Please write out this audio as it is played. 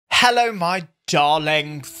Hello, my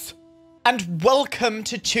darlings, and welcome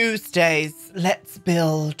to Tuesday's Let's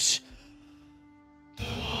Build.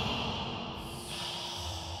 Oh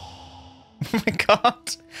my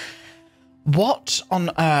god. What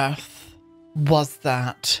on earth was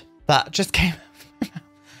that? That just came...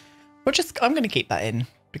 I'm going to keep that in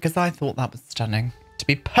because I thought that was stunning, to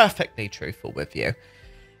be perfectly truthful with you.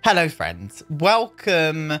 Hello, friends.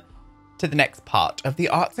 Welcome to the next part of the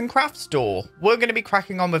arts and crafts store. We're going to be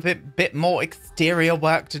cracking on with a bit more exterior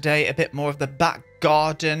work today, a bit more of the back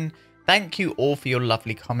garden. Thank you all for your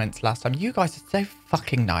lovely comments last time. You guys are so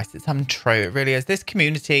fucking nice. It's untrue. It really is. This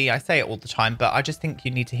community, I say it all the time, but I just think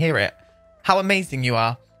you need to hear it. How amazing you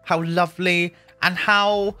are. How lovely and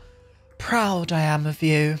how proud I am of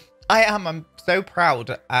you. I'm so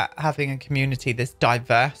proud at having a community this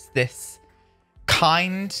diverse, this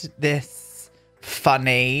kind, this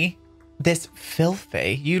funny, this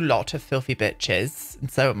filthy. You lot of filthy bitches,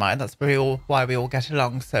 and so am I. That's why we all get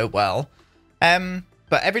along so well.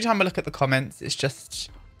 But every time I look at the comments, it's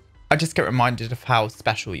just, I just get reminded of how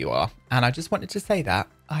special you are, and I just wanted to say that.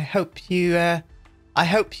 I hope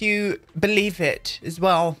you believe it as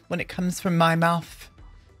well when it comes from my mouth,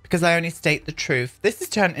 because I only state the truth. This has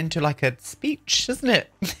turned into like a speech, isn't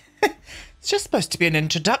it? It's just supposed to be an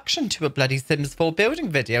introduction to a bloody Sims 4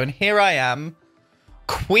 building video, and here I am,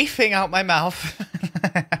 queefing out my mouth.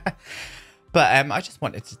 But I just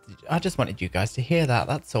wanted you guys to hear that.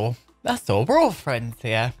 That's all. That's all. We're all friends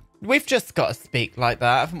here. We've just got to speak like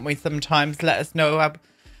that, haven't we? Sometimes let us know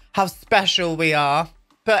how special we are.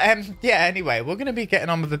 But yeah. Anyway, we're going to be getting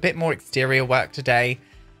on with a bit more exterior work today.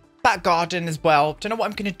 Back garden as well. Don't know what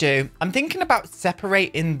I'm going to do. I'm thinking about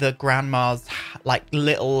separating the grandma's like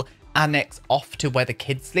little annex off to where the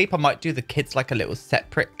kids sleep. I might do the kids like a little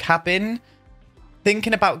separate cabin.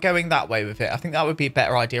 Thinking about going that way with it. I think that would be a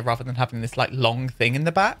better idea rather than having this like long thing in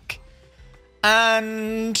the back.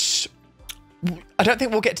 And I don't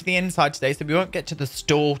think we'll get to the inside today, so we won't get to the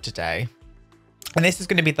store today. And this is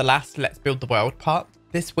going to be the last Let's Build the World part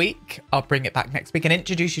this week. I'll bring it back next week and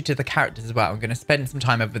introduce you to the characters as well. I'm going to spend some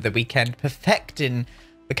time over the weekend perfecting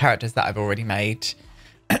the characters that I've already made.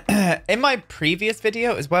 In my previous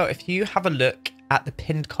video as well, if you have a look at the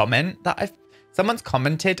pinned comment that someone's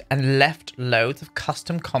commented and left loads of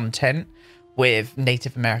custom content with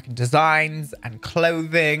Native American designs and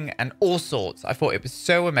clothing and all sorts. I thought it was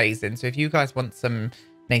so amazing. So if you guys want some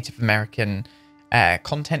Native American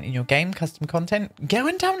content in your game, custom content, go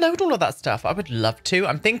and download all of that stuff. I would love to.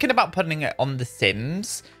 I'm thinking about putting it on The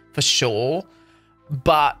Sims for sure,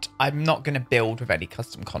 but I'm not going to build with any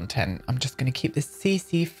custom content. I'm just going to keep this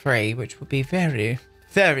CC free, which will be very,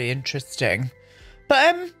 very interesting.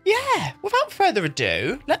 But yeah, without further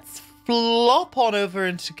ado, let's flop on over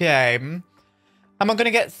into game. And I'm going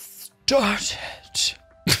to get started.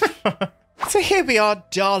 So here we are,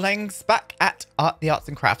 darlings, back at the Arts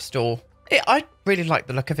and Crafts store. I really like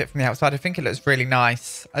the look of it from the outside. I think it looks really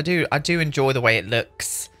nice. I do enjoy the way it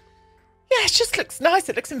looks. Yeah, it just looks nice.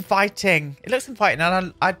 It looks inviting. It looks inviting,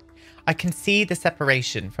 and I can see the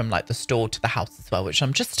separation from like the store to the house as well, which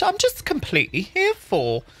I'm just completely here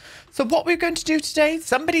for. So what we're going to do today,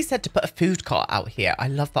 somebody said to put a food cart out here. I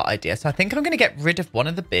love that idea. So I think I'm going to get rid of one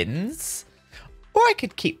of the bins, or I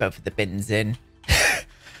could keep both of the bins in,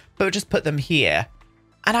 but just put them here.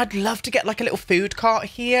 And I'd love to get like a little food cart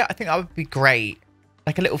here. I think that would be great.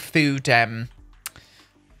 Like a little food,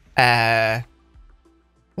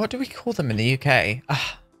 what do we call them in the UK?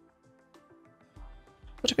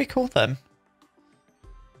 What do we call them?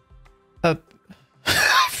 I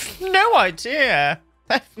have no idea.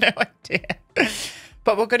 I have no idea.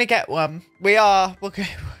 But we're going to get one. We're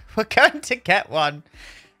going to get one.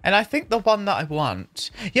 And I think the one that I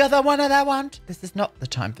want. You're the one that I want. This is not the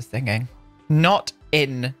time for singing. Not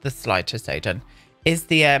in the slightest, Aiden. Is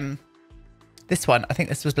the this one. I think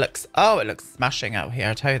this looks it looks smashing out here.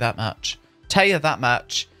 I'll tell you that much.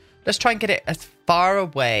 Let's try and get it as far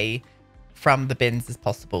away from the bins as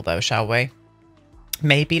possible though, shall we?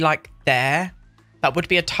 Maybe like there. That would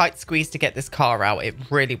be a tight squeeze to get this car out. It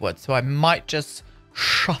really would. So I might just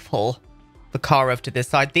shuffle the car over to this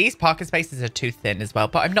side. These parking spaces are too thin as well,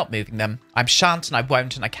 but I'm not moving them. I shan't and I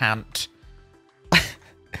won't and I can't.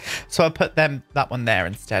 So I'll put that one there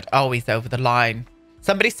instead. Oh, he's over the line.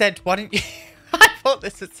 Somebody said, why don't you... I thought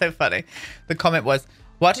this was so funny. The comment was,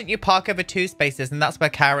 why don't you park over 2 spaces? And that's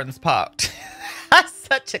where Karen's parked. That's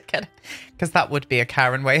such a good... Because that would be a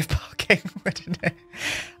Karen way of parking, wouldn't it?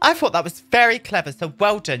 I thought that was very clever. So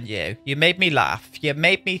well done, you. You made me laugh. You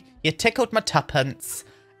tickled my tuppence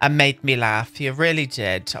and made me laugh. You really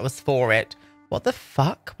did. I was for it. What the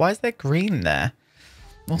fuck? Why is there green there?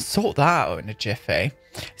 We'll sort that out in a jiffy.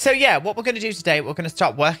 So yeah, what we're going to do today, we're going to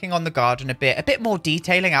start working on the garden a bit more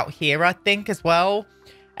detailing out here, I think, as well.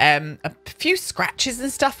 A few scratches and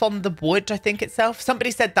stuff on the wood, I think, itself.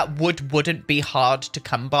 Somebody said that wood wouldn't be hard to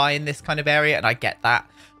come by in this kind of area, and I get that.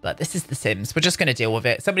 But this is The Sims. We're just going to deal with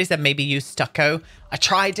it. Somebody said maybe use stucco. I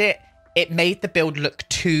tried it. It made the build look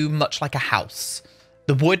too much like a house.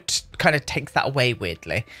 The wood kind of takes that away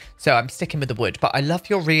weirdly. So I'm sticking with the wood. But I love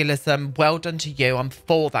your realism. Well done to you. I'm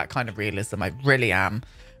for that kind of realism. I really am.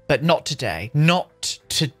 But not today. Not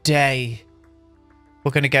today.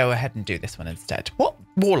 We're going to go ahead and do this one instead. What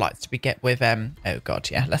wall lights do we get with, oh God,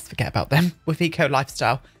 yeah, let's forget about them. With Eco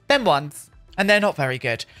Lifestyle. Them ones. And they're not very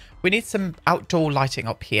good. We need some outdoor lighting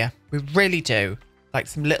up here. We really do. Like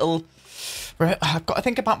some little... I've got to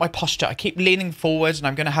think about my posture. I keep leaning forward and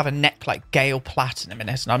I'm going to have a neck like Gail Platt in a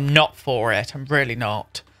minute. And I'm not for it. I'm really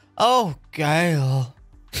not. Oh, Gail.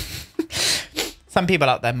 Some people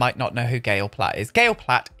out there might not know who Gail Platt is. Gail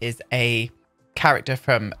Platt is a character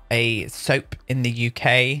from a soap in the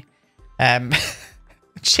UK.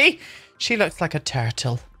 She looks like a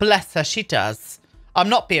turtle. Bless her, she does. I'm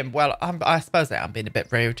not being, well, I suppose I'm being a bit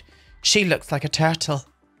rude. She looks like a turtle.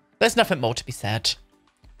 There's nothing more to be said.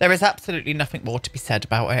 There is absolutely nothing more to be said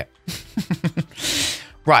about it.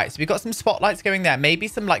 Right, so we've got some spotlights going there. Maybe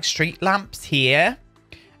some like street lamps here.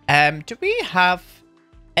 Do we have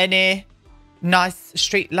any nice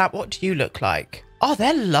street lamp? What do you look like? Oh,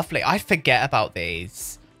 they're lovely. I forget about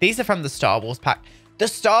these. These are from the Star Wars pack. The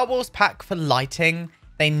Star Wars pack for lighting,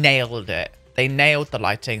 they nailed it. They nailed the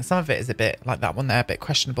lighting. Some of it is a bit like that one there, a bit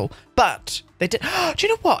questionable. But they did. Do you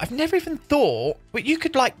know what? I've never even thought, but you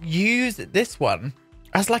could like use this one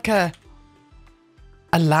as like a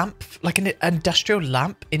lamp, like an industrial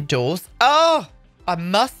lamp indoors. Oh, I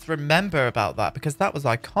must remember about that because that was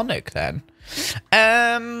iconic then.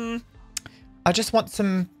 I just want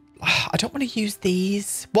some... I don't want to use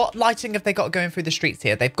these. What lighting have they got going through the streets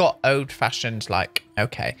here? They've got old-fashioned, like,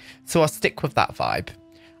 okay. So I'll stick with that vibe.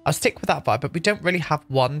 I'll stick with that vibe, but we don't really have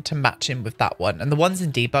one to match in with that one. And the ones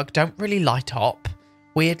in debug don't really light up,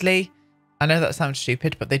 weirdly. I know that sounds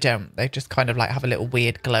stupid, but they don't. They just kind of like have a little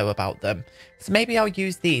weird glow about them. So maybe I'll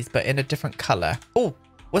use these, but in a different color. Oh,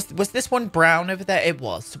 was this one brown over there? It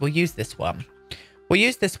was. So we'll use this one. We'll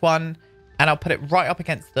use this one, and I'll put it right up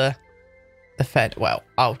against the fed. Well,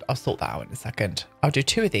 I'll sort that out in a second. I'll do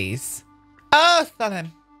 2 of these. Oh,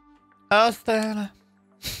 stunning. Oh, stunning.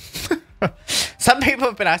 Some people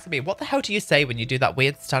have been asking me, what the hell do you say when you do that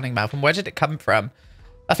weird stunning mouth? And where did it come from?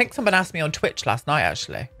 I think someone asked me on Twitch last night,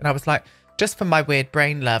 actually. And I was like, just from my weird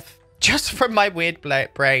brain, love. Just from my weird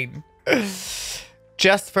brain.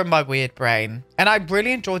 Just from my weird brain. And I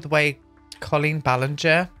really enjoyed the way Colleen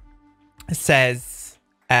Ballinger says...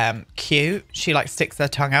 cute. She like sticks her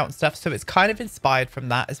tongue out and stuff. So it's kind of inspired from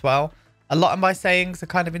that as well. A lot of my sayings are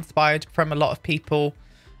kind of inspired from a lot of people.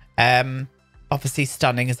 Obviously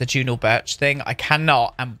stunning is the Juno Birch thing. I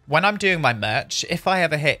cannot. And when I'm doing my merch, if I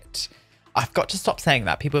ever hit, I've got to stop saying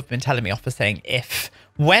that. People have been telling me off for saying if.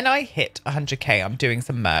 When I hit 100k, I'm doing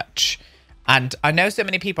some merch. And I know so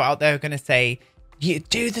many people out there are going to say, you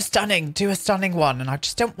do the stunning, do a stunning one. And I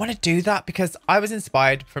just don't want to do that because I was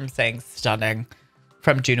inspired from saying stunning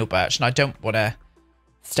from Juno Birch, and I don't want to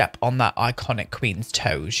step on that iconic queen's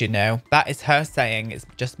toes, you know? That is her saying, it's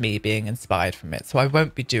just me being inspired from it. So I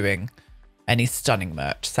won't be doing any stunning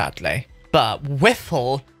merch, sadly. But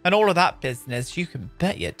Whiffle and all of that business, you can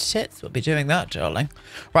bet your tits we'll be doing that, darling.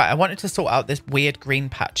 Right, I wanted to sort out this weird green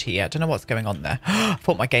patch here. I don't know what's going on there. I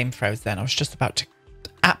thought my game froze then. I was just about to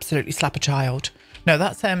absolutely slap a child. No,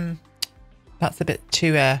 that's a bit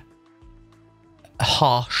too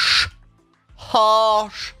harsh.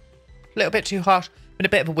 Harsh. A little bit too harsh. I'm in a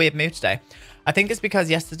bit of a weird mood today. I think it's because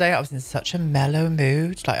yesterday I was in such a mellow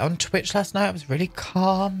mood. Like on Twitch last night, I was really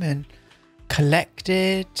calm and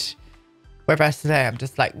collected. Whereas today I'm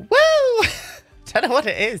just like, woo! Don't know what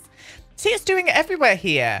it is. See, it's doing it everywhere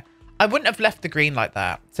here. I wouldn't have left the green like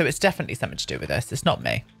that. So it's definitely something to do with this. It's not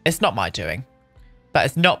me. It's not my doing. But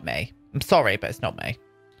it's not me. I'm sorry, but it's not me.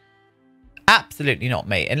 Absolutely not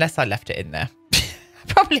me. Unless I left it in there.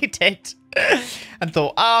 Probably did. And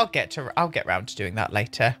thought, I'll get round to doing that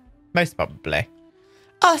later. Most probably.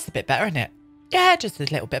 Oh, it's a bit better, isn't it? Yeah, just a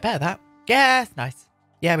little bit better, that. Yeah, it's nice.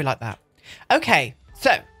 Yeah, we like that. Okay,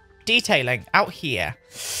 so detailing out here.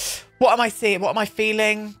 What am I seeing? What am I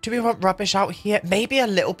feeling? Do we want rubbish out here? Maybe a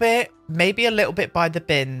little bit. Maybe a little bit by the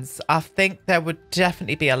bins. I think there would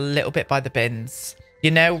definitely be a little bit by the bins. You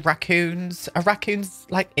know, raccoons. Are raccoons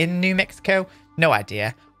like in New Mexico? No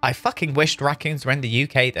idea. I fucking wished raccoons were in the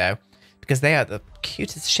UK though, because they are the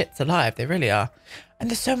cutest shits alive. They really are. And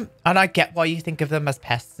there's and I get why you think of them as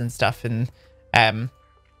pests and stuff in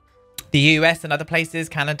the US and other places,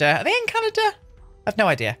 Canada. Are they in Canada? I've no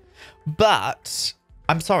idea. But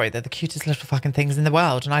I'm sorry, they're the cutest little fucking things in the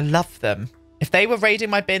world and I love them. If they were raiding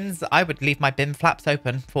my bins, I would leave my bin flaps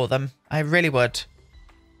open for them. I really would.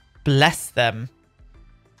 Bless them.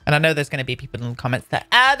 And I know there's going to be people in the comments that,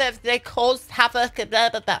 they cause havoc, blah,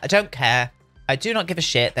 blah, blah. I don't care. I do not give a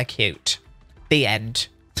shit. They're cute. The end.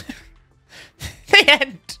 The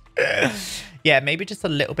end. Yeah, maybe just a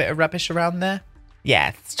little bit of rubbish around there.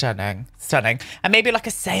 Yeah, stunning. Stunning. And maybe like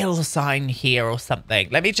a sale sign here or something.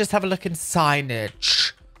 Let me just have a look in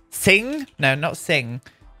signage. Sing? No, not sing.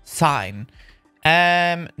 Sign.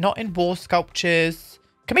 Not in wall sculptures.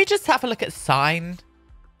 Can we just have a look at sign?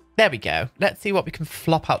 There we go. Let's see what we can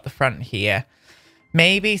flop out the front here.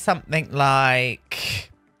 Maybe something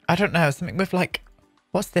like, I don't know, something with like,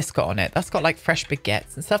 what's this got on it? That's got like fresh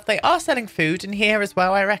baguettes and stuff. They are selling food in here as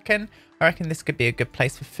well, I reckon. I reckon this could be a good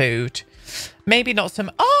place for food. Maybe not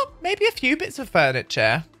some, maybe a few bits of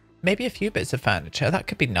furniture. Maybe a few bits of furniture. That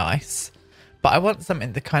could be nice. But I want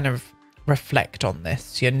something to kind of reflect on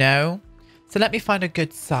this, you know? So let me find a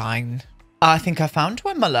good sign. I think I found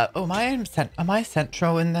one, my love. Oh, am I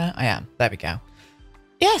central in there? I am. There we go.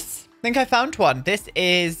 Yes, I think I found one. This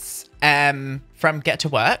is from Get to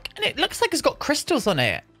Work. And it looks like it's got crystals on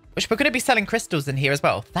it, which we're going to be selling crystals in here as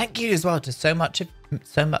well. Thank you as well to so much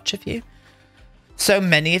of you. So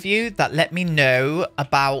many of you that let me know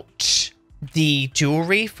about the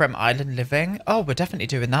jewelry from Island Living. Oh, we're definitely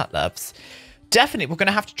doing that, loves. Definitely, we're going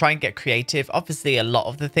to have to try and get creative. Obviously, a lot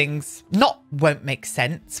of the things won't make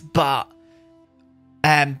sense, but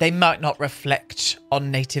they might not reflect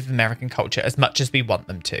on Native American culture as much as we want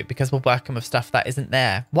them to, because we're working with stuff that isn't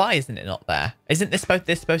there. Why isn't it not there? Isn't this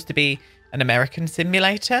supposed to be an American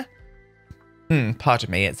simulator? Pardon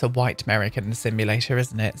me, it's a white American simulator,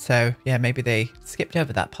 isn't it? So, yeah, maybe they skipped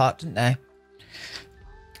over that part, didn't they?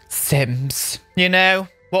 Sims, you know?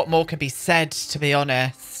 What more could be said, to be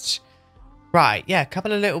honest? Right, yeah, a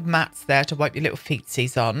couple of little mats there to wipe your little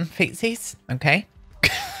feetsies on. Feetsies? Okay.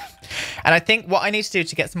 And I think what I need to do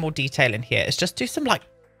to get some more detail in here is just do some, like,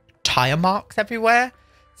 tire marks everywhere.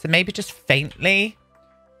 So maybe just faintly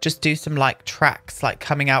just do some, like, tracks, like,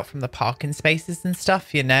 coming out from the parking spaces and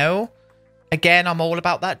stuff, you know? Again, I'm all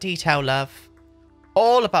about that detail, love.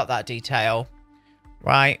 All about that detail.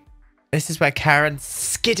 Right. This is where Karen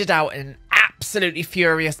skidded out in absolutely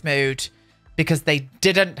furious mood because they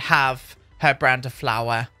didn't have her brand of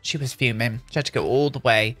flour. She was fuming. She had to go all the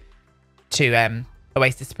way to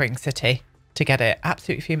Oasis Spring City to get it.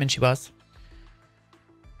 Absolutely fuming she was.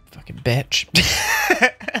 Fucking bitch.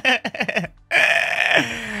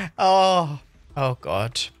 Oh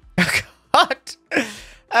God. Oh God.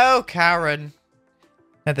 Oh, Karen.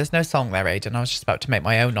 No, there's no song there, Aiden. I was just about to make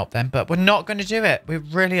my own up then, but we're not going to do it. We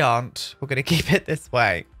really aren't. We're going to keep it this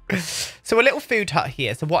way. So a little food hut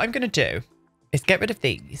here. So what I'm going to do is get rid of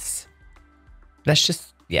these. Let's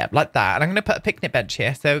just, yeah, like that. And I'm going to put a picnic bench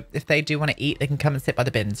here. So if they do want to eat, they can come and sit by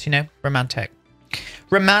the bins, you know? Romantic.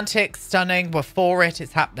 Romantic, stunning. We're for it.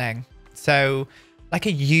 It's happening. So like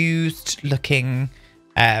a used looking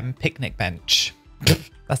picnic bench.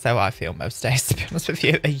 That's how I feel most days, to be honest with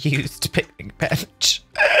you. A used picnic bench.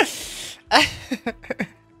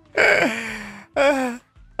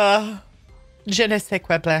 Je ne sais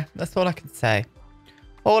quoi bleu. That's all I can say.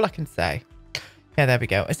 All I can say. Yeah, there we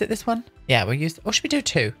go. Is it this one? Yeah, we'll use... Oh, should we do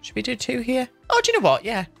two? Should we do two here? Oh, do you know what?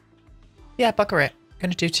 Yeah. Yeah, bugger it.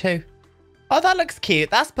 Gonna do two. Oh, that looks cute.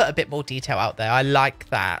 That's put a bit more detail out there. I like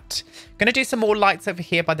that. Gonna do some more lights over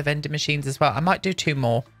here by the vending machines as well. I might do two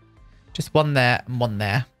more. Just one there and one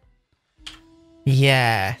there.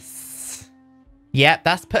 Yes. Yep,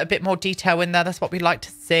 that's put a bit more detail in there. That's what we like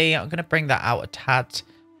to see. I'm going to bring that out a tad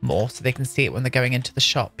more so they can see it when they're going into the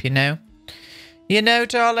shop, you know? You know,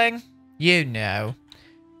 darling? You know.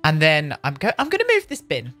 And then I'm going to move this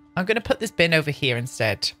bin. I'm going to put this bin over here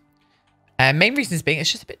instead. Main reasons being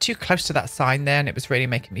it's just a bit too close to that sign there and it was really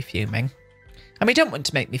making me fuming. And we don't want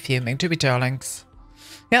to make me fuming, do we, darlings?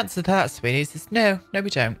 The answer to that, sweeties, is no. No, we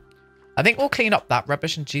don't. I think we'll clean up that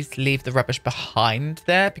rubbish and just leave the rubbish behind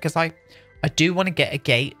there because I do want to get a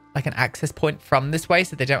gate, like an access point from this way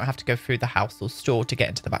so they don't have to go through the house or store to get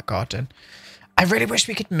into the back garden. I really wish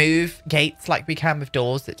we could move gates like we can with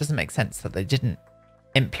doors. It doesn't make sense that they didn't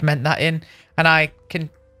implement that in. And I can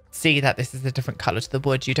see that this is a different colour to the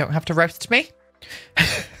wood. You don't have to roast me.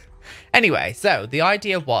 Anyway, so the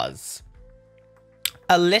idea was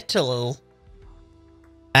a little...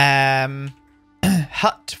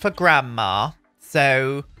 hut for grandma.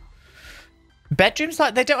 So bedrooms,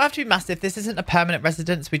 like, they don't have to be massive. This isn't a permanent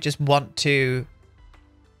residence. We just want to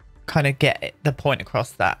kind of get the point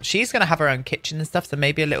across that she's going to have her own kitchen and stuff, so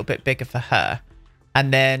maybe a little bit bigger for her.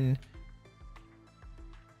 And then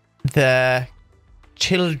the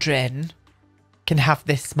children can have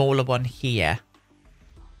this smaller one here.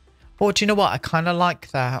 Or do you know what? I kind of like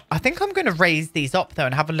that. I think I'm going to raise these up though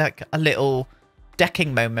and have a little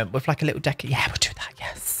decking moment with like a little deck. Yeah, we'll do that.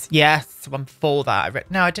 Yes. Yes. I'm for that.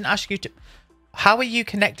 No, I didn't ask you to. How are you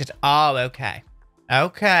connected? Oh, okay.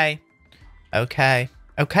 Okay. Okay.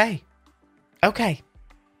 Okay. Okay.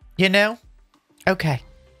 You know? Okay.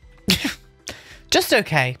 Just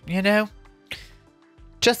okay. You know?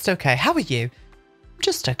 Just okay. How are you?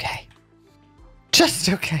 Just okay. Just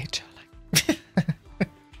okay, darling.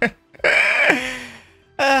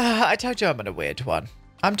 I told you I'm on a weird one.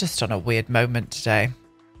 I'm just on a weird moment today.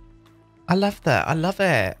 I love that. I love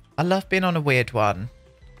it. I love being on a weird one.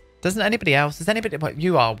 Doesn't anybody else? Does anybody? Well,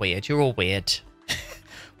 you are weird. You're all weird.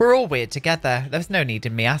 We're all weird together. There's no need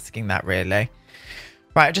in me asking that, really.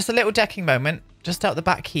 Right, just a little decking moment. Just out the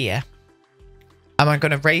back here. And I'm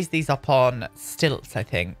going to raise these up on stilts, I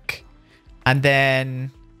think. And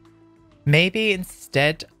then maybe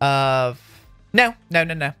instead of... No.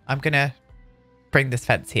 I'm going to bring this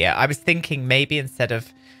fence here. I was thinking maybe instead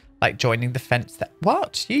of like joining the fence that...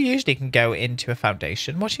 What? You usually can go into a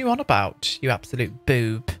foundation. What are you on about? You absolute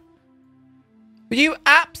boob. You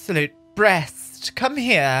absolute breast. Come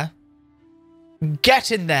here.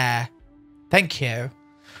 Get in there. Thank you.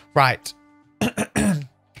 Right.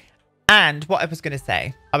 And what I was going to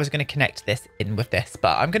say, I was going to connect this in with this,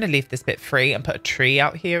 but I'm going to leave this bit free and put a tree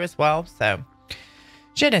out here as well. So,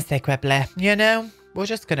 je ne sais quoi, bleu, you know? We're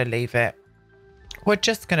just going to leave it. We're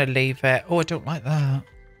just going to leave it. Oh, I don't like that.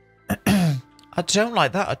 I don't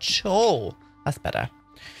like that at all. That's better.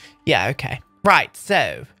 Yeah, okay. Right,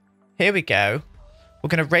 so here we go. We're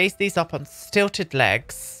going to raise these up on stilted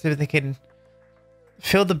legs so they can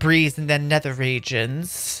feel the breeze in their nether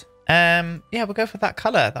regions. Yeah, we'll go for that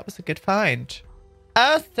colour. That was a good find.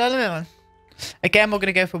 Oh, stunning. Again, we're going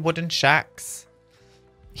to go for wooden shacks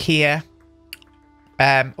here.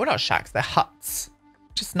 Well, not shacks, they're huts.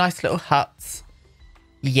 Just nice little huts.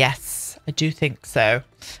 Yes, I do think so.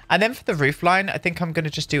 And then for the roof line, I think I'm going to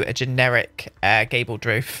just do a generic gabled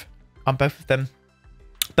roof on both of them.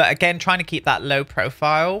 But again, trying to keep that low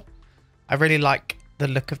profile. I really like the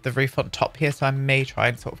look of the roof on top here, so I may try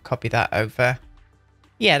and sort of copy that over.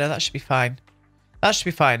 Yeah, no, that should be fine. That should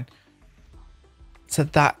be fine. So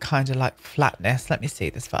that kind of like flatness. Let me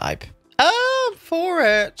see this vibe. Oh, I'm for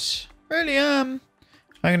it. Really am.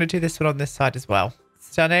 I'm going to do this one on this side as well.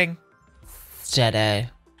 Stunning. Steady.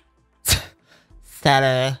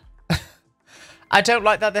 Steady. I don't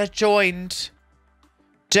like that they're joined.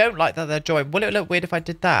 Don't like that they're joined. Will it look weird if I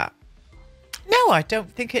did that? No, I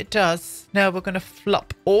don't think it does. No, we're going to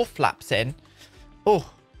flop all flaps in.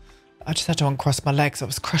 Oh, I just had to uncross my legs. I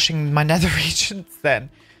was crushing my nether regions then.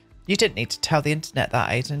 You didn't need to tell the internet that,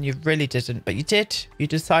 Aiden. You really didn't, but you did. You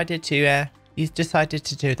decided to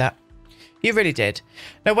do that. You really did.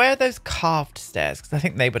 Now, where are those carved stairs? Because I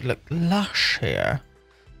think they would look lush here.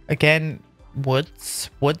 Again, woods.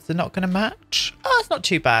 Woods are not going to match. Oh, it's not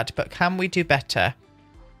too bad, but can we do better?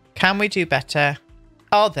 Can we do better?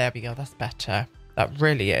 Oh, there we go. That's better. That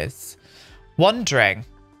really is. Wondering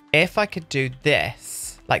if I could do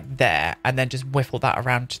this, like there, and then just whiffle that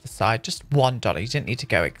around to the side. Just $1. You didn't need to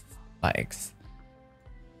go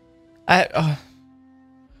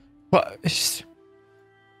what? It's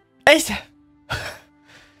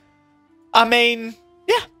I mean,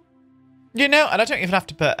 yeah. You know, and I don't even have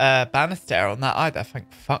to put a banister on that either.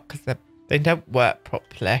 Thank fuck, because they don't work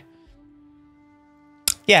properly.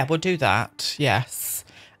 Yeah, we'll do that. Yes.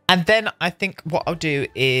 And then I think what I'll do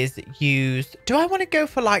is use... Do I want to go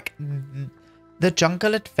for like the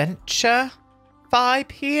jungle adventure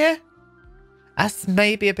vibe here? That's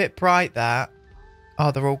maybe a bit bright, that.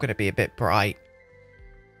 Oh, they're all going to be a bit bright.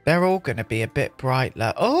 They're all going to be a bit bright.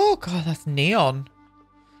 Oh, God, that's neon.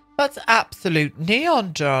 That's absolute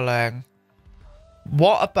neon, darling.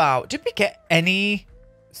 What about... Did we get any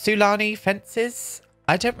Sulani fences?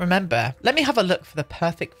 I don't remember. Let me have a look for the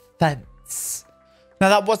perfect fence. Now,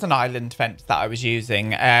 that was an island fence that I was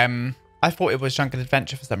using. I thought it was Jungle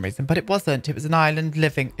Adventure for some reason, but it wasn't. It was an island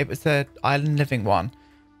living. It was an island living one.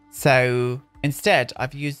 So instead,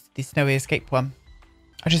 I've used the Snowy Escape one.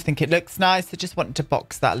 I just think it looks nice. I just wanted to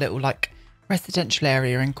box that little like residential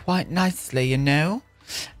area in quite nicely, you know.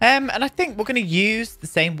 And I think we're going to use the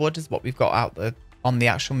same wood as what we've got out on the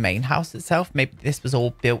actual main house itself. Maybe this was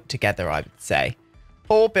all built together, I would say.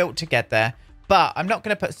 All built together. But I'm not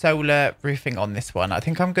going to put solar roofing on this one. I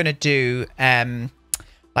think I'm going to do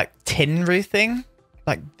like tin roofing.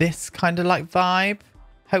 Like this kind of like vibe.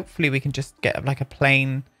 hopefully we can just get like a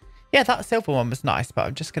plain... Yeah, that silver one was nice, but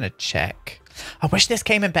I'm just going to check. I wish this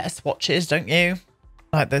came in better swatches, don't you?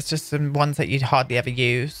 Like, there's just some ones that you'd hardly ever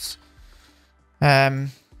use. Yeah,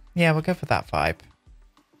 we'll go for that vibe.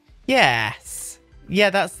 Yes.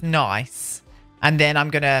 Yeah, that's nice. And then I'm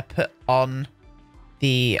going to put on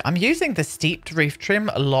the... I'm using the steeped roof trim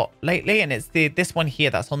a lot lately, and it's this one here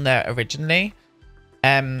that's on there originally.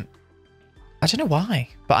 I don't know why,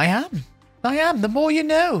 but I am. I am. The more you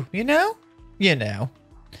know, you know? You know.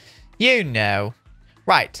 You know.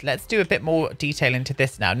 Right, let's do a bit more detail into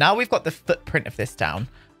this now. Now we've got the footprint of this down,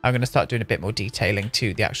 I'm going to start doing a bit more detailing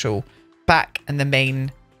to the actual back and the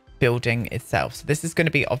main building itself. So this is going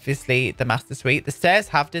to be obviously the master suite. The stairs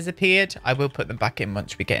have disappeared. I will put them back in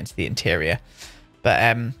once we get into the interior.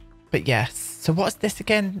 But yes. So what's this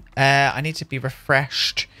again? I need to be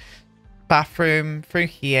refreshed. Bathroom through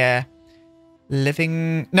here.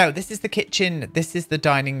 Living... No, this is the kitchen. This is the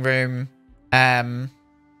dining room.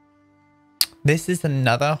 This is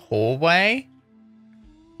another hallway.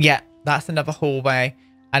 Yeah, that's another hallway.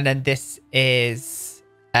 And then this is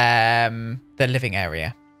the living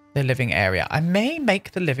area. The living area. I may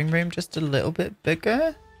make the living room just a little bit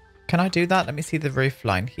bigger. Can I do that? Let me see the roof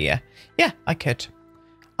line here. Yeah, I could.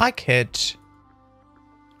 I could.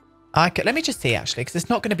 Let me just see, actually, because it's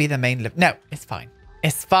not going to be the main live. No, it's fine.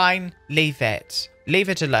 It's fine. Leave it. Leave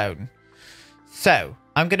it alone. So,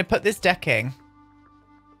 I'm going to put this decking.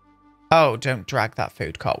 Oh, don't drag that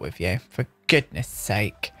food cart with you. For goodness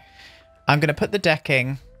sake. I'm going to put the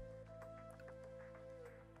decking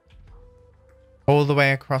all the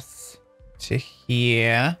way across to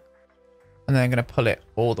here. And then I'm going to pull it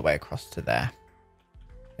all the way across to there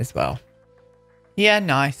as well. Yeah,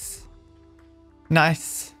 nice.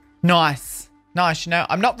 Nice. Nice. Nice, you know.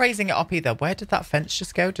 I'm not raising it up either. Where did that fence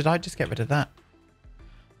just go? Did I just get rid of that?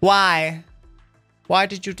 Why? Why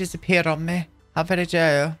did you disappear on me? How very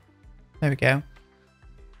dare. There we go.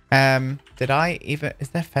 Did I even... Is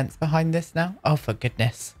there a fence behind this now? Oh, for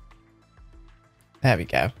goodness. There we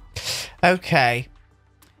go. Okay.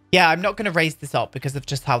 Yeah, I'm not going to raise this up because of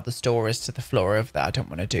just how the store is to the floor over there. I don't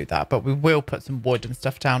want to do that. But we will put some wood and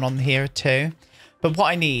stuff down on here too. But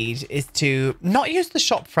what I need is to not use the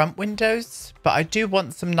shop front windows. But I do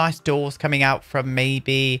want some nice doors coming out from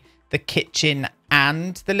maybe the kitchen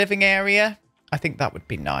and the living area. I think that would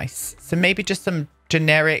be nice. So maybe just some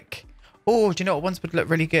generic... Oh, do you know what ones would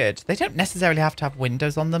look really good? They don't necessarily have to have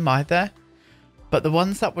windows on them either. But the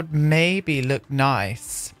ones that would maybe look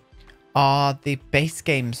nice are the base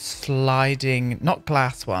game sliding, not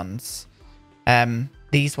glass ones.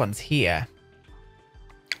 These ones here.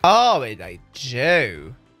 Oh, they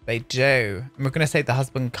do. They do. And we're going to say the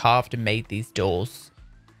husband carved and made these doors.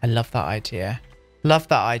 I love that idea. Love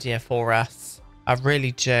that idea for us. I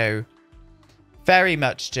really do. Very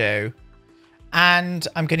much do. And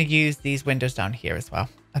I'm going to use these windows down here as well.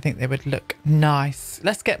 I think they would look nice.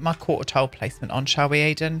 Let's get my quarter tile placement on, shall we,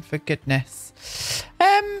 Aiden? For goodness.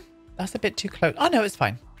 That's a bit too close. Oh, no, it's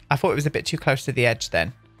fine. I thought it was a bit too close to the edge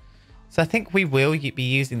then. So I think we will be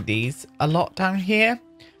using these a lot down here.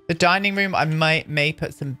 The dining room, I may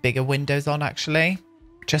put some bigger windows on, actually.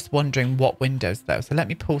 Just wondering what windows, though. So let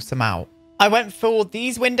me pull some out. I went for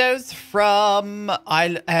these windows from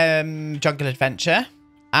Jungle Adventure.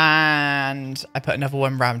 And I put another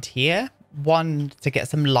one around here. One to get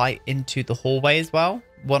some light into the hallway as well.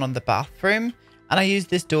 One on the bathroom. And I used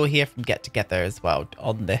this door here from Get Together as well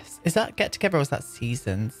on this. Is that Get Together or is that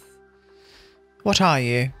Seasons? What are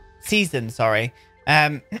you? Seasons, sorry.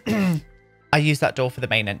 I used that door for the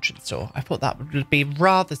main entrance door. I thought that would be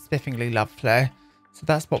rather spiffingly lovely. So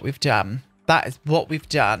that's what we've done. That is what we've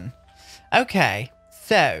done. Okay.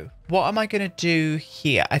 So what am I going to do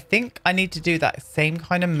here? I think I need to do that same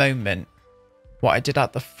kind of moment. What I did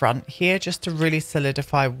at the front here, just to really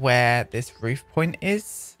solidify where this roof point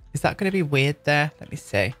is. Is that going to be weird there? Let me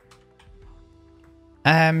see.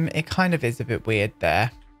 It kind of is a bit weird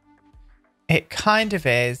there. It kind of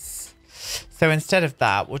is. So instead of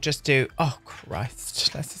that, we'll just do... Oh,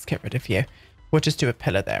 Christ. Let's just get rid of you. We'll just do a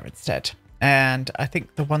pillar there instead. And I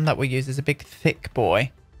think the one that we'll use is a big thick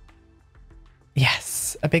boy.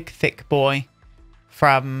 Yes, a big thick boy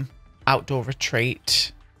from Outdoor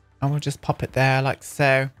Retreat. And we'll just pop it there like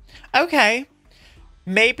so. Okay.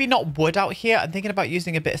 Maybe not wood out here. I'm thinking about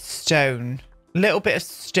using a bit of stone. A little bit of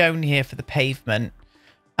stone here for the pavement.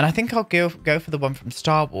 And I think I'll go for the one from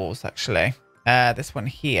Star Wars, actually. This one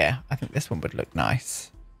here. I think this one would look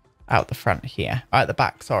nice. Out the front here. Out the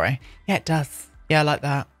back, sorry. Yeah, it does. Yeah, I like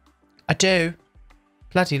that. I do.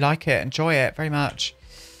 Bloody like it. Enjoy it very much.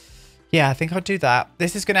 Yeah, I think I'll do that.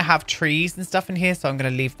 This is going to have trees and stuff in here, so I'm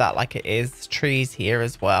going to leave that like it is. Trees here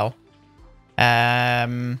as well.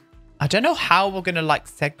 I don't know how we're going to like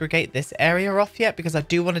segregate this area off yet, because I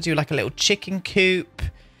do want to do like a little chicken coop.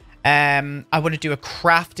 I want to do a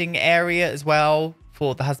crafting area as well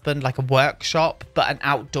for the husband, like a workshop, but an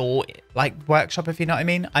outdoor like workshop, if you know what I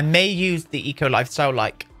mean. I may use the eco lifestyle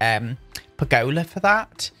like pergola for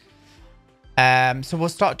that. So we'll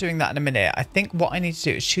start doing that in a minute. I think what I need to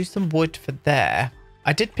do is choose some wood for there.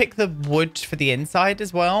 I did pick the wood for the inside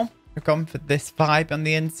as well. I've gone for this vibe on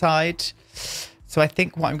the inside. So I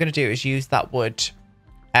think what I'm going to do is use that wood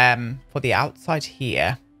for the outside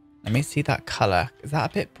here. Let me see that colour. Is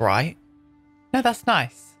that a bit bright? No, that's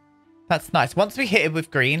nice. That's nice. Once we hit it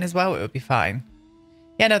with green as well, it would be fine.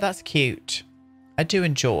 Yeah, no, that's cute. I do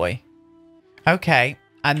enjoy. Okay.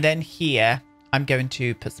 And then here, I'm going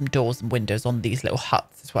to put some doors and windows on these little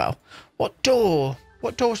huts as well. What door?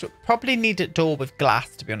 What door? Probably need a door with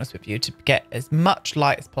glass, to be honest with you, to get as much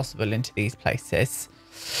light as possible into these places.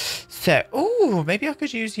 So, ooh, maybe I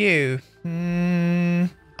could use you.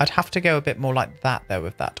 I'd have to go a bit more like that, though,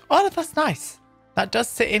 with that. Oh, that's nice. That does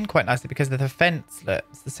sit in quite nicely because of the fence. Look,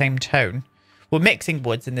 it's the same tone. We're mixing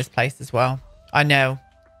woods in this place as well. I know.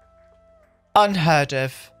 Unheard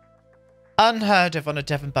of. Unheard of on a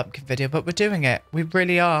DevonBumpkin video, but we're doing it. We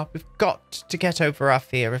really are. We've got to get over our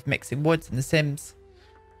fear of mixing woods in The Sims.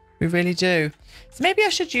 We really do. So maybe I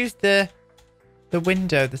should use the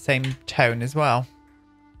window the same tone as well.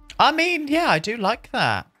 I mean, yeah, I do like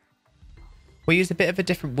that. We'll use a bit of a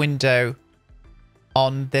different window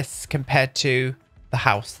on this compared to the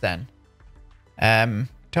house then.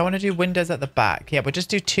 Do I want to do windows at the back? Yeah, we'll just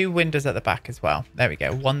do 2 windows at the back as well. There we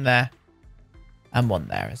go. 1 there and 1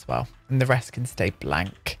 there as well. And the rest can stay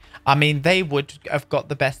blank. I mean, they would have got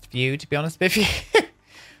the best view, to be honest with you.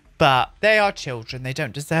 But they are children. They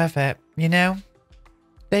don't deserve it, you know?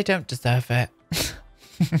 They don't deserve it.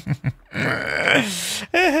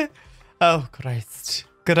 Oh, Christ.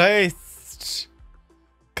 Christ.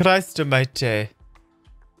 Christ almighty.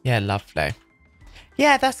 Yeah, lovely.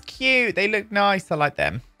 Yeah, that's cute. They look nice. I like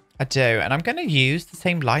them. I do. And I'm going to use the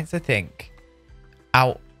same lights, I think,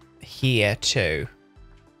 out here too.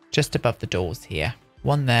 Just above the doors here.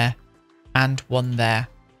 1 there and 1 there.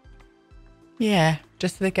 Yeah,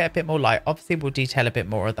 just so they get a bit more light. Obviously, we'll detail a bit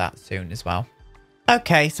more of that soon as well.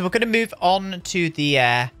 Okay, so we're going to move on to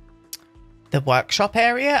the workshop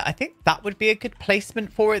area. I think that would be a good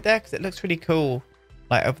placement for it there because it looks really cool.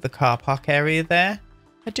 Like over the car park area there.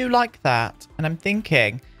 I do like that. And I'm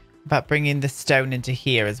thinking about bringing the stone into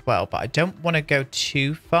here as well. But I don't want to go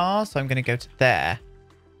too far. So I'm going to go to there.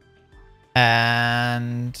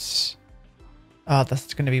 And... oh,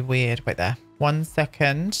 that's going to be weird. Wait there. 1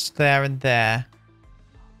 second. There and there.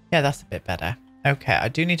 Yeah, that's a bit better. Okay, I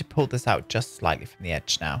do need to pull this out just slightly from the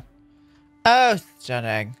edge now. Oh,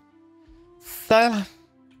 stunning. So,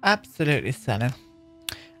 absolutely stunning.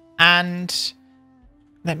 And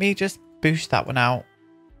let me just boost that one out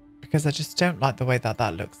because I just don't like the way that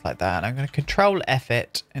that looks like that. And I'm going to control F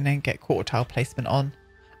it and then get quarter tile placement on.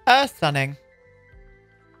 Oh, stunning.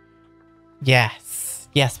 Yes.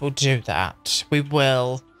 Yes, we'll do that. We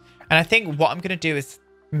will. And I think what I'm going to do is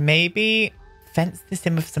maybe fence this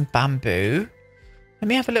in with some bamboo. Let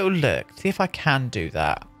me have a little look. See if I can do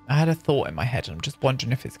that. I had a thought in my head and I'm just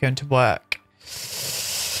wondering if it's going to work.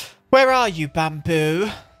 Where are you, bamboo?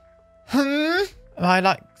 Have I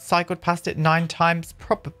like cycled past it 9 times?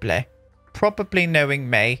 Probably. Probably knowing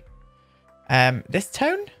me. This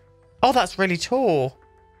tone? Oh, that's really tall.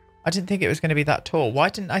 I didn't think it was going to be that tall. Why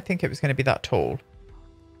didn't I think it was going to be that tall?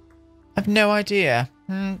 I've no idea.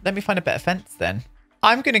 Let me find a better fence then.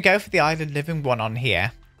 I'm going to go for the island living one on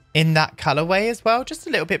here. In that colorway as well. Just a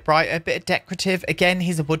little bit brighter, a bit of decorative. Again,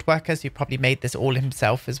 he's a woodworker, so he probably made this all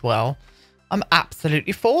himself as well. I'm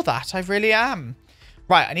absolutely for that. I really am.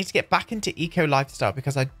 Right, I need to get back into eco lifestyle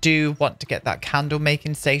because I do want to get that candle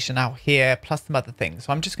making station out here, plus some other things.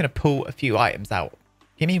 So I'm just going to pull a few items out.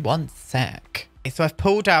 Give me 1 sec. Okay, so I've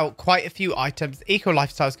pulled out quite a few items. Eco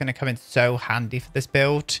lifestyle is going to come in so handy for this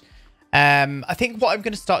build. I think what I'm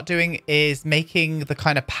going to start doing is making the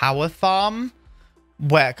kind of power farm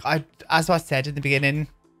work. As I said in the beginning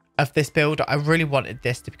of this build, I really wanted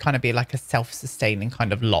this to kind of be like a self-sustaining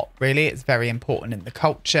kind of lot. Really, it's very important in the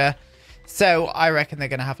culture. So I reckon they're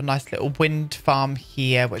going to have a nice little wind farm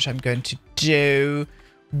here, which I'm going to do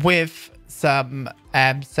with some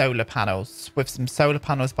solar panels, with some solar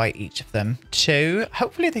panels by each of them too.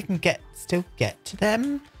 Hopefully they can still get to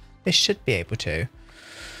them. They should be able to.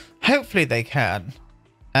 Hopefully they can.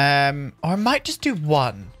 Or I might just do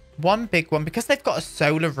one big one because they've got a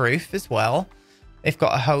solar roof as well. They've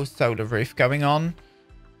got a whole solar roof going on.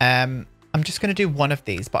 I'm just going to do one of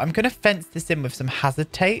these, but I'm going to fence this in with some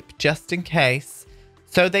hazard tape just in case.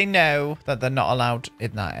 So they know that they're not allowed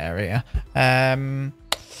in that area.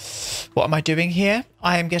 What am I doing here?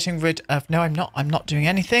 I am getting rid of... No, I'm not. I'm not doing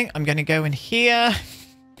anything. I'm going to go in here.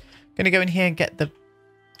 I'm going to go in here and get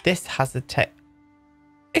this hazard tape.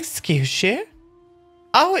 Excuse you?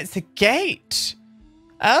 Oh, it's a gate.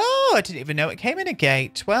 Oh, I didn't even know it came in a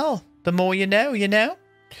gate. Well, the more you know, you know.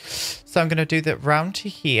 So I'm going to do that round to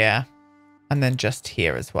here and then just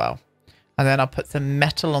here as well. And then I'll put some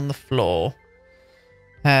metal on the floor.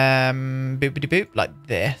 Boopity boop, like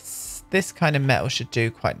this. This kind of metal should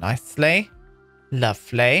do quite nicely.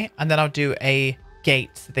 Lovely. And then I'll do a gate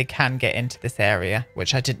so they can get into this area,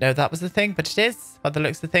 which I didn't know that was a thing, but it is by the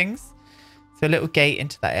looks of things. So a little gate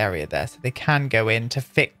into that area there so they can go in to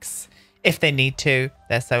fix, if they need to,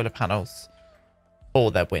 their solar panels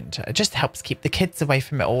or their winter. It just helps keep the kids away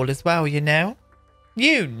from it all as well, you know?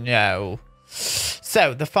 You know.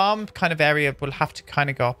 So the farm kind of area will have to kind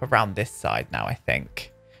of go up around this side now, I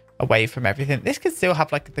think. Away from everything. This could still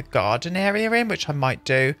have like the garden area in, which I might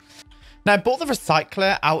do. Now I bought the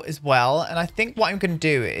recycler out as well. And I think what I'm going to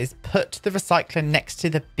do is put the recycler next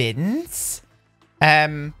to the bins.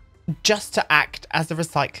 Just to act as a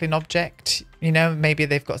recycling object. You know, maybe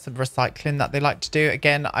they've got some recycling that they like to do.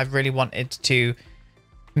 Again, I really wanted to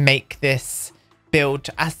make this build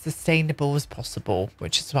as sustainable as possible,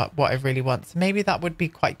 which is what I really want. So maybe that would be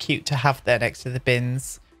quite cute to have there next to the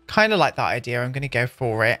bins. Kind of like that idea. I'm going to go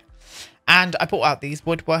for it. And I bought out these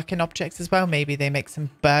woodworking objects as well. Maybe they make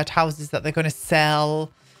some bird houses that they're going to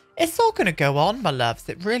sell. It's all going to go on, my loves.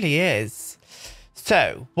 It really is.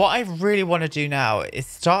 So what I really want to do now is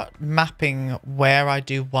start mapping where I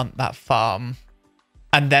do want that farm.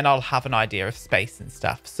 And then I'll have an idea of space and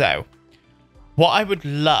stuff. So what I would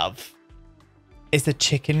love is a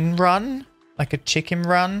chicken run, like a chicken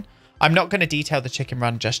run. I'm not going to detail the chicken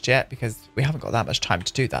run just yet because we haven't got that much time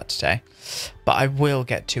to do that today. But I will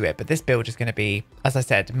get to it. But this build is going to be, as I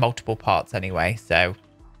said, multiple parts anyway. So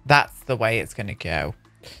that's the way it's going to go.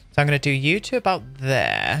 So I'm going to do you to about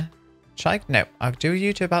there. No, I'll do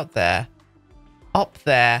you to about there. Up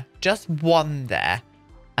there. Just one there.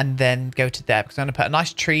 And then go to there because I'm going to put a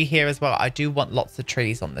nice tree here as well. I do want lots of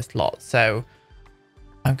trees on this lot. So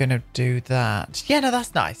I'm going to do that. Yeah, no,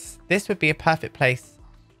 that's nice. This would be a perfect place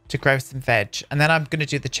to grow some veg. And then I'm going to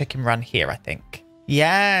do the chicken run here, I think.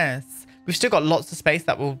 Yes. We've still got lots of space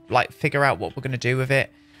that we'll like figure out what we're going to do with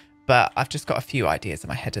it. But I've just got a few ideas in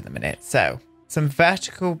my head at the minute. So some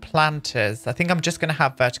vertical planters. I think I'm just going to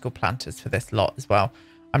have vertical planters for this lot as well.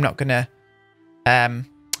 I'm not going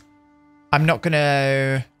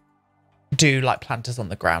to do like planters on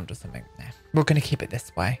the ground or something. No, we're going to keep it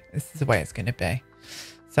this way. This is the way it's going to be.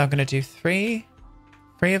 So I'm going to do three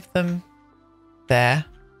of them there.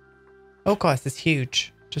 Oh god, this is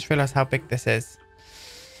huge. Just realized how big this is.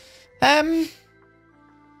 Oh,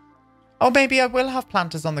 maybe I will have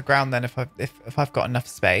planters on the ground then if I've got enough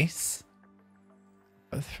space.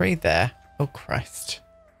 3 there. Oh Christ.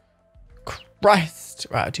 Christ.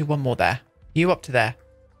 Right, I'll do one more there. You up to there.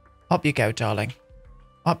 Up you go, darling.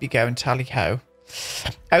 Up you go and tally ho.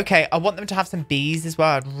 Okay, I want them to have some bees as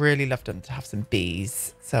well. I'd really love them to have some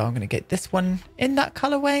bees. So I'm going to get this one in that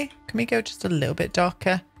colorway. Can we go just a little bit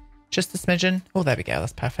darker? Just a smidgen. Oh, there we go.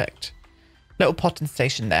 That's perfect. Little potting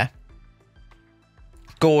station there.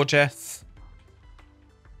 Gorgeous.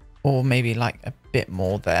 Or maybe like a bit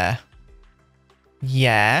more there.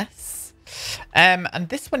 Yes. And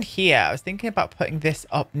this one here, I was thinking about putting this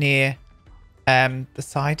up near the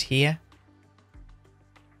side here.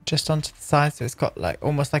 Just onto the side. So it's got like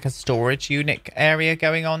almost like a storage unit area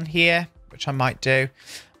going on here, which I might do.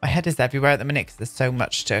 My head is everywhere at the minute because there's so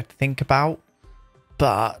much to think about.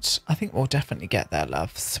 But I think we'll definitely get there,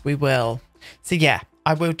 loves. We will. So yeah,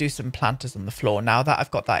 I will do some planters on the floor now that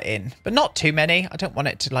I've got that in. But not too many. I don't want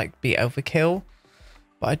it to like be overkill.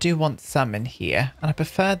 But I do want some in here. And I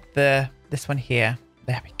prefer this one here.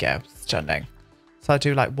 There we go. Stunning. So I'll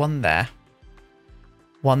do like one there.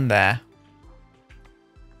 One there.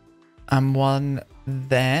 And one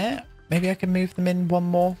there. Maybe I can move them in one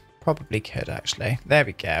more. Probably could actually. There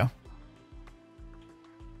we go.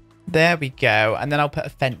 There we go. And then I'll put a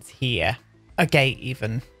fence here. A gate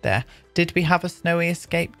even there. Did we have a snowy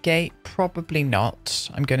escape gate? Probably not,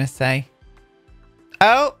 I'm going to say.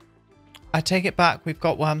 Oh, I take it back. We've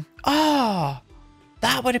got one. Oh,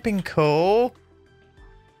 that would have been cool.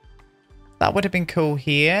 That would have been cool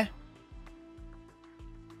here.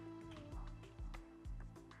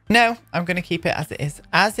 No, I'm going to keep it as it is.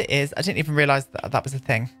 As it is. I didn't even realise that that was a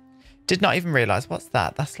thing. Did not even realise. What's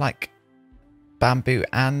that? That's like... bamboo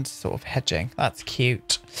and sort of hedging. That's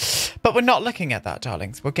cute. But we're not looking at that,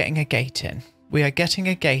 darlings. We're getting a gate in. We are getting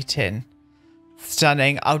a gate in.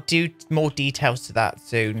 Stunning. I'll do more details to that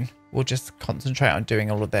soon. We'll just concentrate on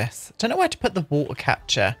doing all of this. Don't know where to put the water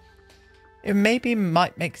catcher. It maybe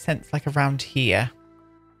might make sense like around here.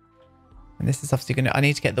 And this is obviously going to... I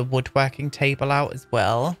need to get the woodworking table out as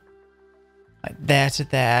well. Like there to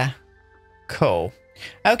there. Cool.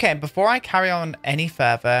 Okay, before I carry on any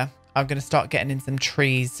further, I'm going to start getting in some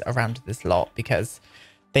trees around this lot because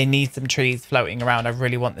they need some trees floating around. I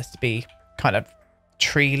really want this to be kind of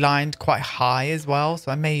tree lined quite high as well.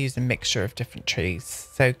 So I may use a mixture of different trees.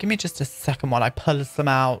 So give me just a second while I pull some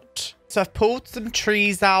out. So I've pulled some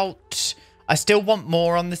trees out. I still want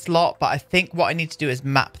more on this lot, but I think what I need to do is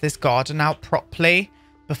map this garden out properly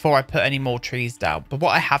before I put any more trees down. But what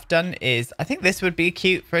I have done is, I think this would be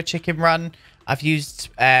cute for a chicken run. I've used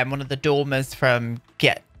one of the dormers from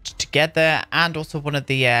Get Together and also one of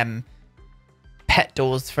the pet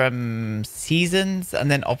doors from Seasons,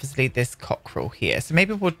 and then obviously this cockerel here. So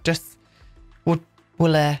maybe we'll just we'll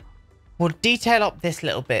detail up this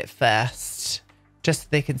little bit first, just so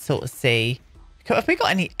they can sort of see. Have we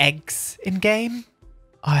got any eggs in game?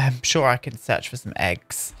 I am sure I can search for some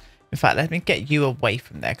eggs. In fact, let me get you away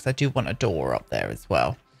from there because I do want a door up there as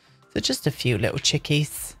well. So just a few little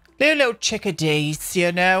chickies. Little chickadees,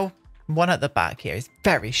 you know. One at the back here is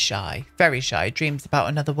very shy. Very shy. Dreams about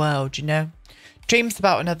another world, you know. Dreams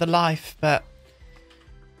about another life, but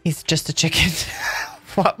he's just a chicken.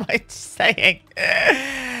 What am I saying?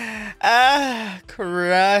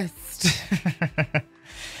 Christ.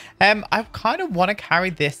 I kind of want to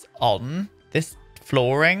carry this on, this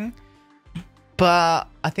flooring, but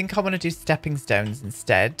I think I want to do stepping stones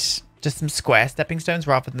instead. Just some square stepping stones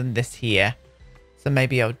rather than this here. So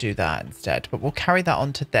maybe I'll do that instead, but we'll carry that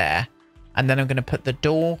onto there. And then I'm going to put the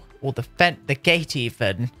door or the gate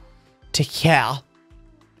even to here.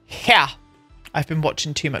 Here. I've been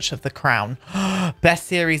watching too much of The Crown. Best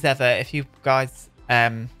series ever. If you guys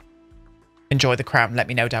enjoy The Crown, let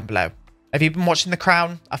me know down below. Have you been watching The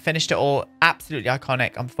Crown? I finished it all. Absolutely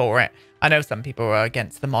iconic. I'm for it. I know some people are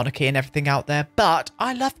against the monarchy and everything out there, but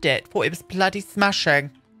I loved it. Thought it was bloody smashing.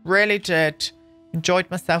 Really did. Enjoyed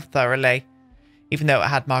myself thoroughly. Even though it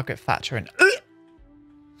had Margaret Thatcher and...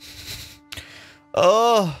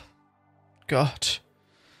 Oh, God.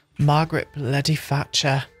 Margaret bloody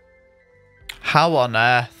Thatcher. How on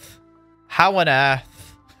earth? How on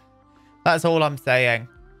earth? That's all I'm saying.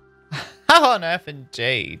 How on earth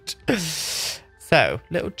indeed. So,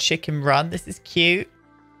 little chicken run. This is cute.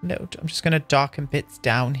 I'm just going to darken bits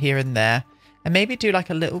down here and there. And maybe do like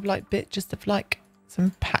a little like bit just of like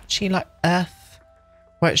some patchy like earth.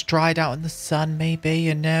 Where it's dried out in the sun maybe,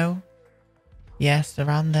 you know. Yes,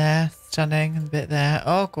 around there. Stunning. And a bit there.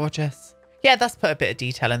 Oh, gorgeous. Yeah, that's put a bit of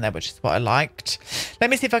detail in there, which is what I liked. Let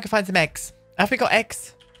me see if I can find some eggs. Have we got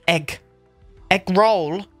eggs? Egg. Egg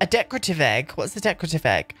roll. A decorative egg. What's a decorative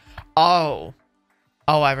egg? Oh.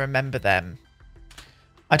 Oh, I remember them.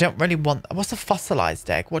 I don't really want... What's a fossilized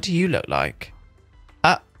egg? What do you look like?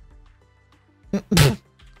 A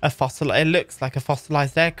fossil... It looks like a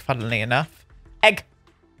fossilized egg, funnily enough. Egg.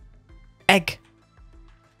 Egg.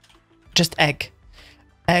 Just egg.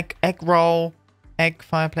 Egg roll. Egg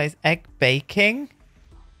fireplace. Egg baking.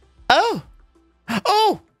 Oh.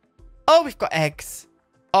 Oh. Oh, we've got eggs.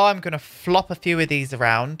 Oh, I'm going to flop a few of these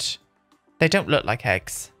around. They don't look like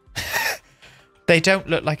eggs. They don't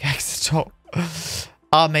look like eggs at all.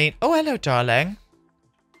 I mean... Oh, hello, darling.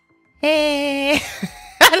 Hey.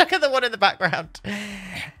 Look at the one in the background.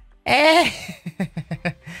 Hey.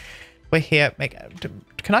 We're here.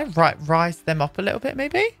 Can I rise them up a little bit,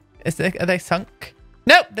 maybe? Are they sunk?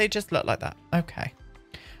 Nope, they just look like that. Okay.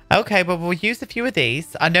 Okay, well, we'll use a few of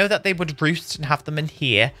these. I know that they would roost and have them in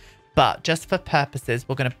here, but just for purposes,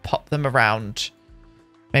 we're going to pop them around.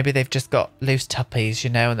 Maybe they've just got loose tuppies, you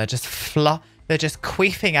know, and they're just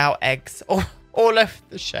queefing out eggs all over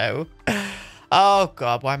the show. Oh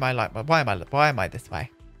God, why am I this way?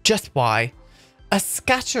 Just why? A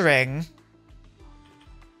scattering.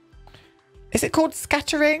 Is it called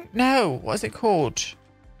scattering? No, what is it called?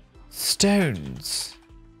 Stones.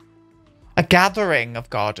 A gathering of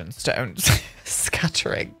garden stones.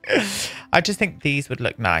 Scattering. I just think these would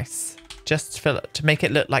look nice. Just to make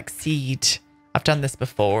it look like seed. I've done this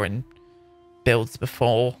before in builds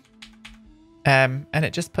before. And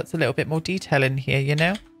it just puts a little bit more detail in here, you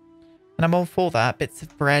know? And I'm all for that. Bits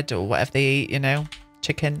of bread or whatever they eat, you know?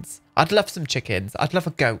 Chickens. I'd love some chickens. I'd love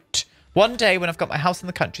a goat. One day when I've got my house in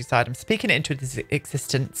the countryside, I'm speaking it into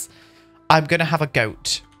existence. I'm going to have a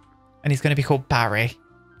goat. And he's going to be called Barry.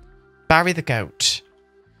 Barry the goat.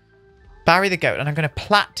 Barry the goat, and I'm going to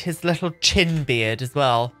plait his little chin beard as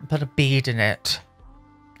well. And put a bead in it.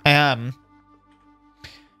 Oh,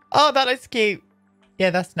 that looks cute. Yeah,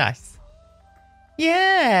 that's nice.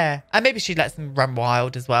 Yeah. And maybe she lets them run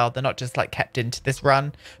wild as well. They're not just like kept into this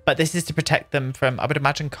run. But this is to protect them from, I would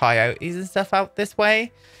imagine, coyotes and stuff out this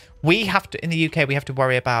way. We have to, in the UK, we have to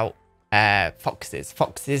worry about foxes.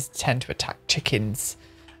 Foxes tend to attack chickens.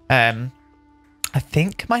 I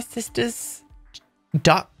think my sister's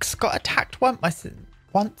ducks got attacked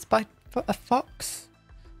once by a fox.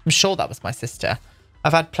 I'm sure that was my sister.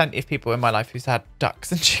 I've had plenty of people in my life who's had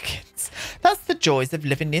ducks and chickens. That's the joys of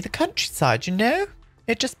living near the countryside, you know?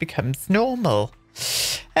 It just becomes normal.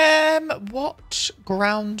 What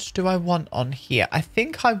ground do I want on here? I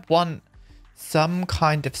think I want some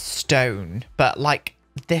kind of stone, but like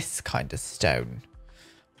this kind of stone.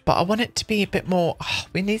 But I want it to be a bit more... Oh,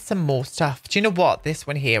 we need some more stuff. Do you know what? This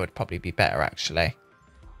one here would probably be better, actually.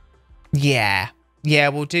 Yeah. Yeah,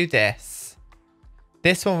 we'll do this.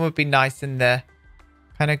 This one would be nice in the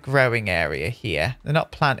kind of growing area here. They're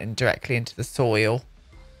not planting directly into the soil.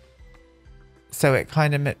 So it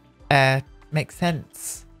kind of makes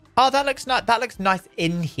sense. Oh, that looks nice. That looks nice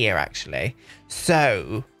in here, actually.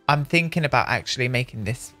 So I'm thinking about actually making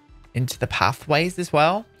this into the pathways as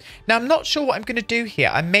well. Now, I'm not sure what I'm going to do here.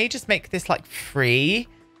 I may just make this like free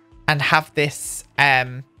and have this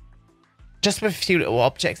just with a few little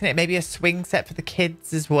objects in it. Maybe a swing set for the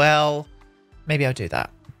kids as well. Maybe I'll do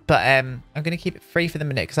that. But I'm going to keep it free for the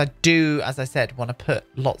minute because I do, as I said, want to put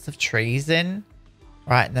lots of trees in.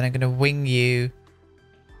 Right, and then I'm going to wing you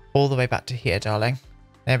all the way back to here, darling.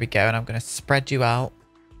 There we go. And I'm going to spread you out.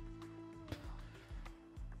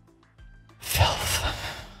 Filth.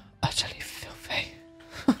 Utterly filthy.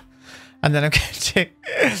 And then I'm going to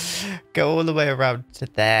go all the way around to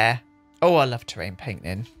there. Oh, I love terrain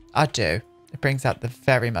painting. I do. It brings out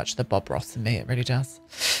very much the Bob Ross in me. It really does.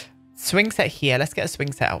 Swing set here. Let's get a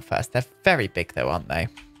swing set out first. They're very big though, aren't they?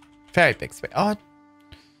 Very big swing. Oh,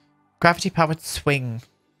 gravity powered swing.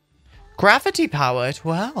 Gravity powered?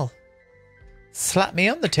 Well, slap me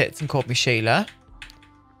on the tits and call me Sheila.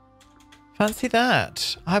 Fancy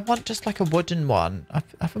that. I want just like a wooden one.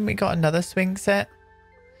 Haven't we got another swing set?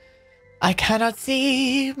 I cannot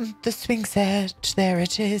see the swing set. There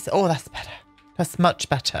it is. Oh, that's better. That's much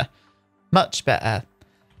better. Much better.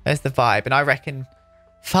 There's the vibe. And I reckon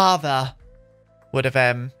Father would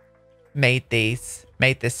have made this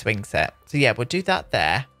swing set. So yeah, we'll do that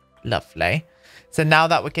there. Lovely. So now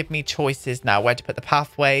that would give me choices now where to put the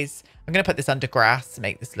pathways. I'm going to put this under grass to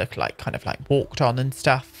make this look like kind of like walked on and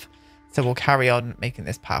stuff. So we'll carry on making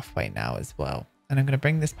this pathway now as well. And I'm going to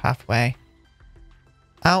bring this pathway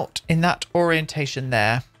out in that orientation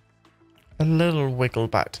there. A little wiggle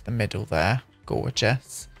back to the middle there.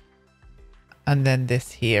 Gorgeous. And then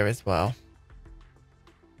this here as well.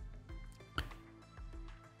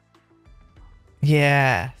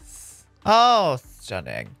 Yes. Oh,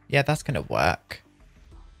 stunning. Yeah, that's going to work.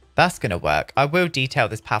 That's going to work. I will detail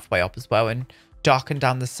this pathway up as well and darken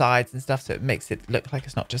down the sides and stuff so it makes it look like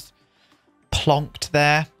it's not just plonked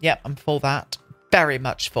there. Yep, I'm for that. Very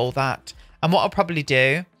much for that. And what I'll probably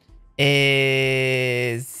do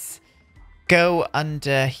is go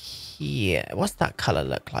under here. What's that colour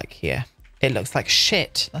look like here? It looks like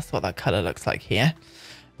shit. That's what that colour looks like here.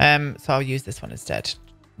 So I'll use this one instead.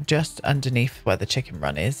 Just underneath where the chicken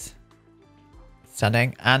run is.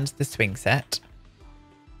 Stunning. And the swing set.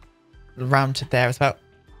 Round to there as well.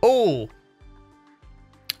 Oh!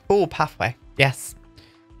 Oh, pathway. Yes.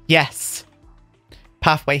 Yes.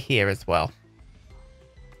 Pathway here as well.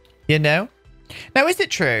 You know? Now, is it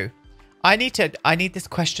true? I need this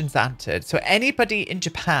questions answered. So anybody in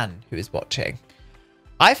Japan who is watching,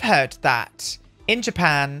 I've heard that in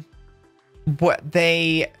Japan,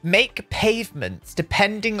 they make pavements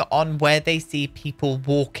depending on where they see people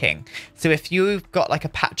walking. So if you've got like a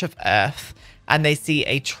patch of earth and they see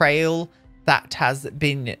a trail that has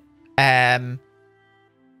been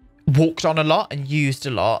walked on a lot and used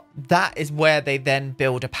a lot, that is where they then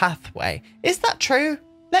build a pathway. Is that true?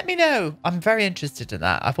 Let me know. I'm very interested in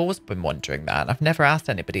that. I've always been wondering that. I've never asked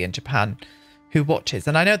anybody in Japan who watches.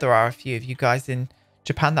 And I know there are a few of you guys in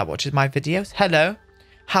Japan that watches my videos. Hello.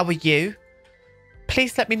 How are you?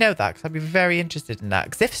 Please let me know that because I'd be very interested in that.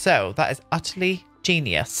 Because if so, that is utterly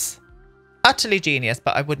genius. Utterly genius.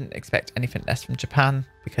 But I wouldn't expect anything less from Japan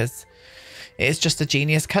because it is just a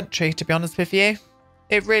genius country, to be honest with you.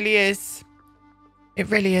 It really is. It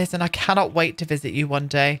really is. And I cannot wait to visit you one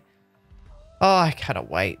day. Oh, I cannot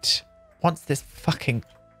wait. Once this fucking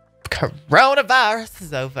coronavirus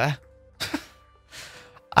is over,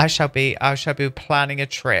 I shall be planning a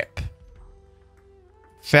trip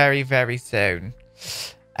very, very soon.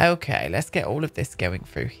 Okay, let's get all of this going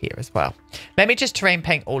through here as well. Let me just terrain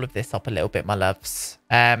paint all of this up a little bit, my loves.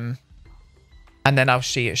 And then I'll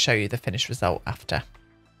show you the finished result after.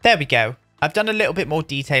 There we go. I've done a little bit more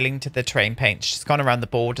detailing to the terrain paint. Just gone around the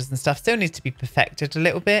borders and stuff. Still needs to be perfected a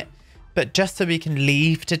little bit. But just so we can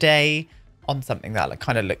leave today on something that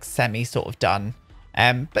kind of looks semi sort of done.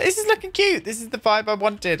 But this is looking cute. This is the vibe I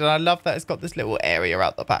wanted. And I love that it's got this little area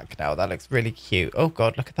out the back now. That looks really cute. Oh,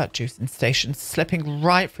 God, look at that juicing station slipping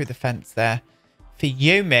right through the fence there.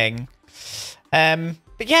 Fuming.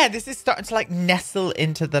 But yeah, this is starting to like nestle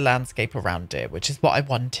into the landscape around it, which is what I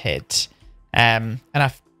wanted. And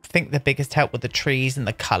I think the biggest help with the trees and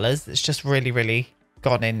the colours. It's just really, really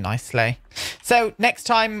gone in nicely. So next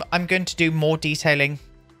time I'm going to do more detailing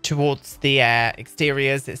towards the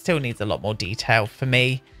exteriors. It still needs a lot more detail for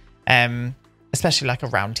me, especially like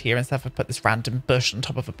around here and stuff. I put this random bush on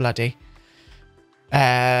top of a bloody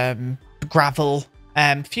gravel.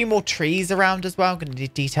 A few more trees around as well. I'm going to do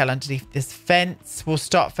detail underneath this fence. We'll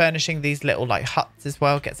start furnishing these little like huts as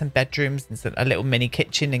well. Get some bedrooms and a little mini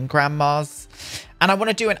kitchen in grandma's. And I want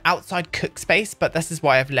to do an outside cook space, but this is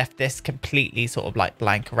why I've left this completely sort of like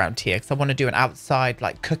blank around here. Because I want to do an outside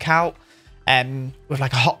like cookout with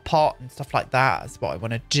like a hot pot and stuff like that. That's what I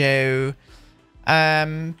want to do.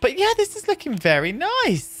 But yeah, this is looking very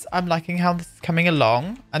nice. I'm liking how this is coming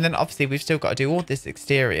along. And then obviously we've still got to do all this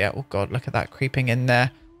exterior. Oh God, look at that creeping in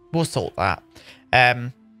there. We'll sort that.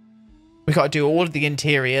 We've got to do all of the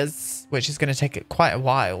interiors, which is going to take quite a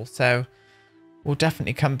while. So we'll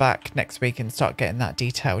definitely come back next week and start getting that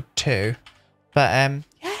detailed too. But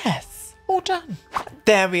yes, all done.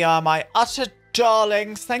 There we are, my utter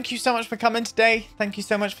darlings. Thank you so much for coming today. Thank you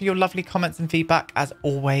so much for your lovely comments and feedback. As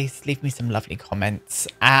always, leave me some lovely comments.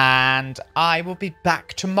 And I will be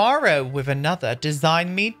back tomorrow with another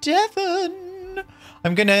Design Me Devon.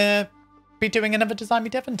 I'm going to be doing another Design Me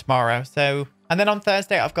Devon tomorrow. So, and then on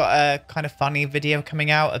Thursday, I've got a kind of funny video coming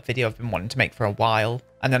out. A video I've been wanting to make for a while.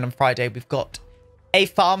 And then on Friday, we've got a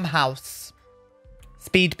farmhouse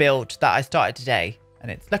speed build that I started today. And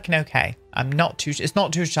it's looking okay. It's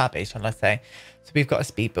not too shabby, shall I say. So we've got a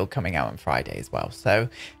speed build coming out on Friday as well. So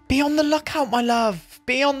be on the lookout, my love.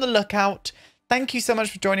 Be on the lookout. Thank you so much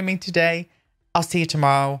for joining me today. I'll see you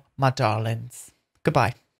tomorrow, my darlings. Goodbye.